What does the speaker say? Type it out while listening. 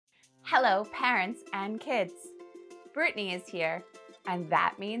Hello, parents and kids. Brittany is here, and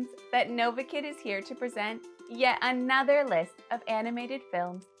that means that Novakid is here to present yet another list of animated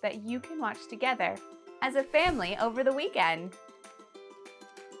films that you can watch together as a family over the weekend.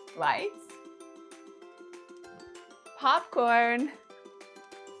 Lights, popcorn,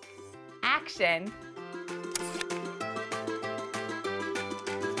 action.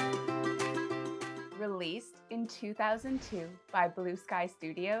 Released in 2002 by Blue Sky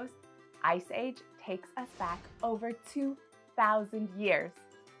Studios, Ice Age takes us back over 2,000 years,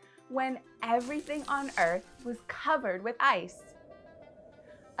 when everything on Earth was covered with ice.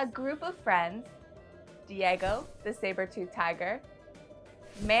 A group of friends, Diego, the saber-toothed tiger,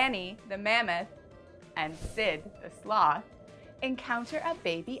 Manny, the mammoth, and Sid, the sloth, encounter a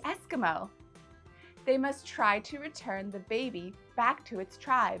baby Eskimo. They must try to return the baby back to its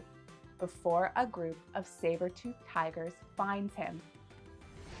tribe before a group of saber-toothed tigers finds him.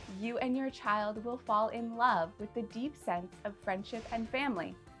 You and your child will fall in love with the deep sense of friendship and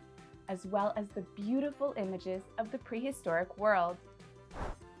family, as well as the beautiful images of the prehistoric world.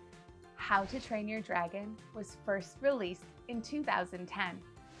 How to Train Your Dragon was first released in 2010,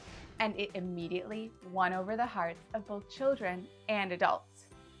 and it immediately won over the hearts of both children and adults.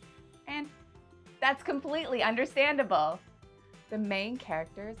 And that's completely understandable. The main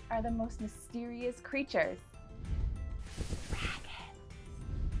characters are the most mysterious creatures. Dragons.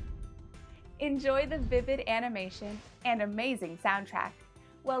 Enjoy the vivid animation and amazing soundtrack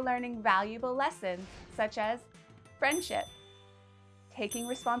while learning valuable lessons such as friendship, taking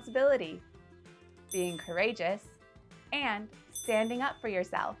responsibility, being courageous, and standing up for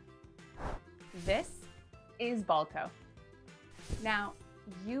yourself. This is Balto. Now,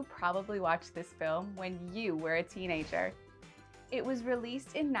 you probably watched this film when you were a teenager. It was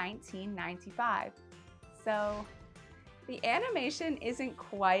released in 1995, so the animation isn't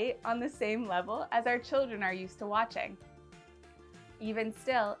quite on the same level as our children are used to watching. Even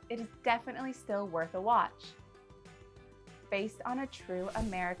still, it is definitely still worth a watch. Based on a true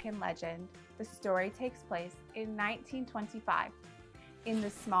American legend, the story takes place in 1925 in the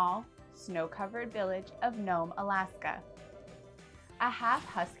small, snow-covered village of Nome, Alaska. A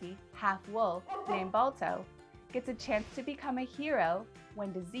half-husky, half-wolf named Balto gets a chance to become a hero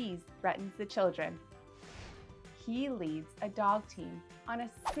when disease threatens the children. He leads a dog team on a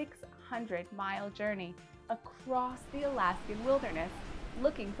 600-mile journey across the Alaskan wilderness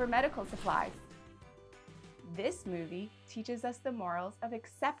looking for medical supplies. This movie teaches us the morals of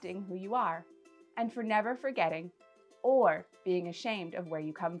accepting who you are and for never forgetting or being ashamed of where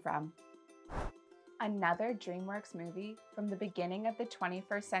you come from. Another DreamWorks movie from the beginning of the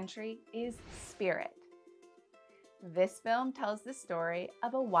 21st century is Spirit. This film tells the story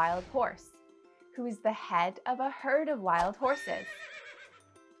of a wild horse who is the head of a herd of wild horses.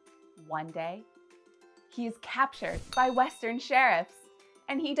 One day, he is captured by Western sheriffs,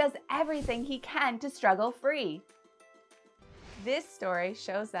 and he does everything he can to struggle free. This story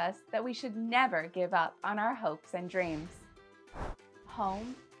shows us that we should never give up on our hopes and dreams.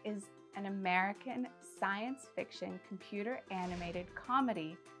 Home is an American science fiction computer animated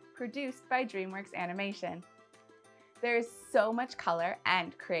comedy produced by DreamWorks Animation. There is so much color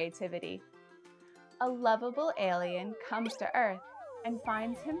and creativity. A lovable alien comes to Earth and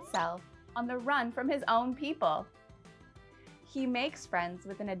finds himself on the run from his own people. He makes friends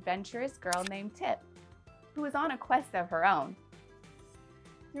with an adventurous girl named Tip, who is on a quest of her own.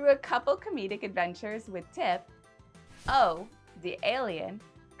 Through a couple comedic adventures with Tip, O, the alien,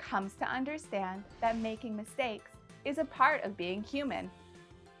 comes to understand that making mistakes is a part of being human.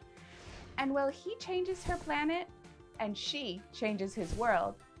 And while he changes her planet, and she changes his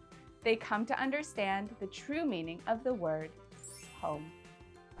world, they come to understand the true meaning of the word home.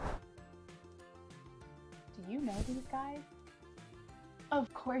 Do you know these guys?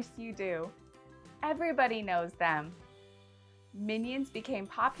 Of course you do. Everybody knows them. Minions became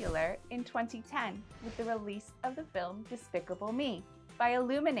popular in 2010 with the release of the film Despicable Me by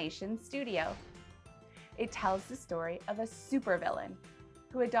Illumination Studio. It tells the story of a supervillain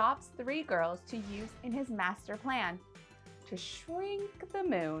who adopts 3 girls to use in his master plan to shrink the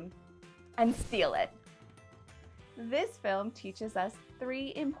moon and steal it. This film teaches us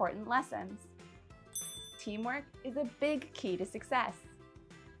 3 important lessons. Teamwork is a big key to success.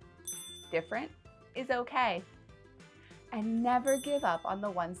 Different is okay. And never give up on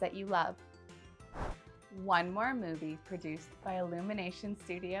the ones that you love. One more movie produced by Illumination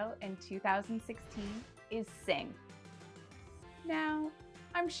Studio in 2016 is Sing. Now,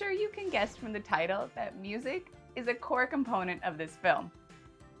 I'm sure you can guess from the title that music is a core component of this film.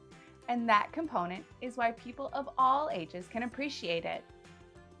 And that component is why people of all ages can appreciate it.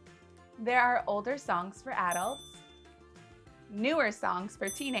 There are older songs for adults, newer songs for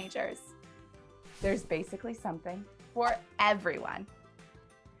teenagers. There's basically something for everyone.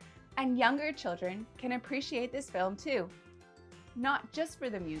 And younger children can appreciate this film too, not just for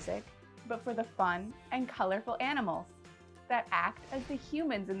the music, but for the fun and colorful animals that act as the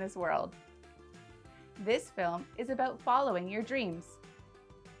humans in this world. This film is about following your dreams.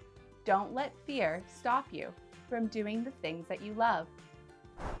 Don't let fear stop you from doing the things that you love.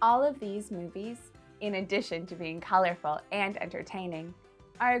 All of these movies, in addition to being colorful and entertaining,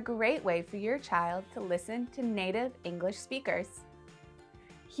 are a great way for your child to listen to native English speakers.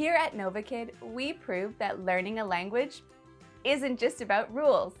 Here at Novakid, we prove that learning a language isn't just about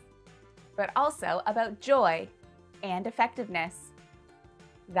rules, but also about joy and effectiveness.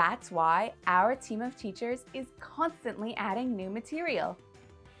 That's why our team of teachers is constantly adding new material,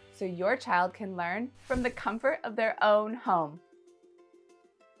 so your child can learn from the comfort of their own home.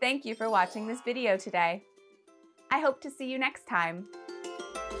 Thank you for watching this video today. I hope to see you next time.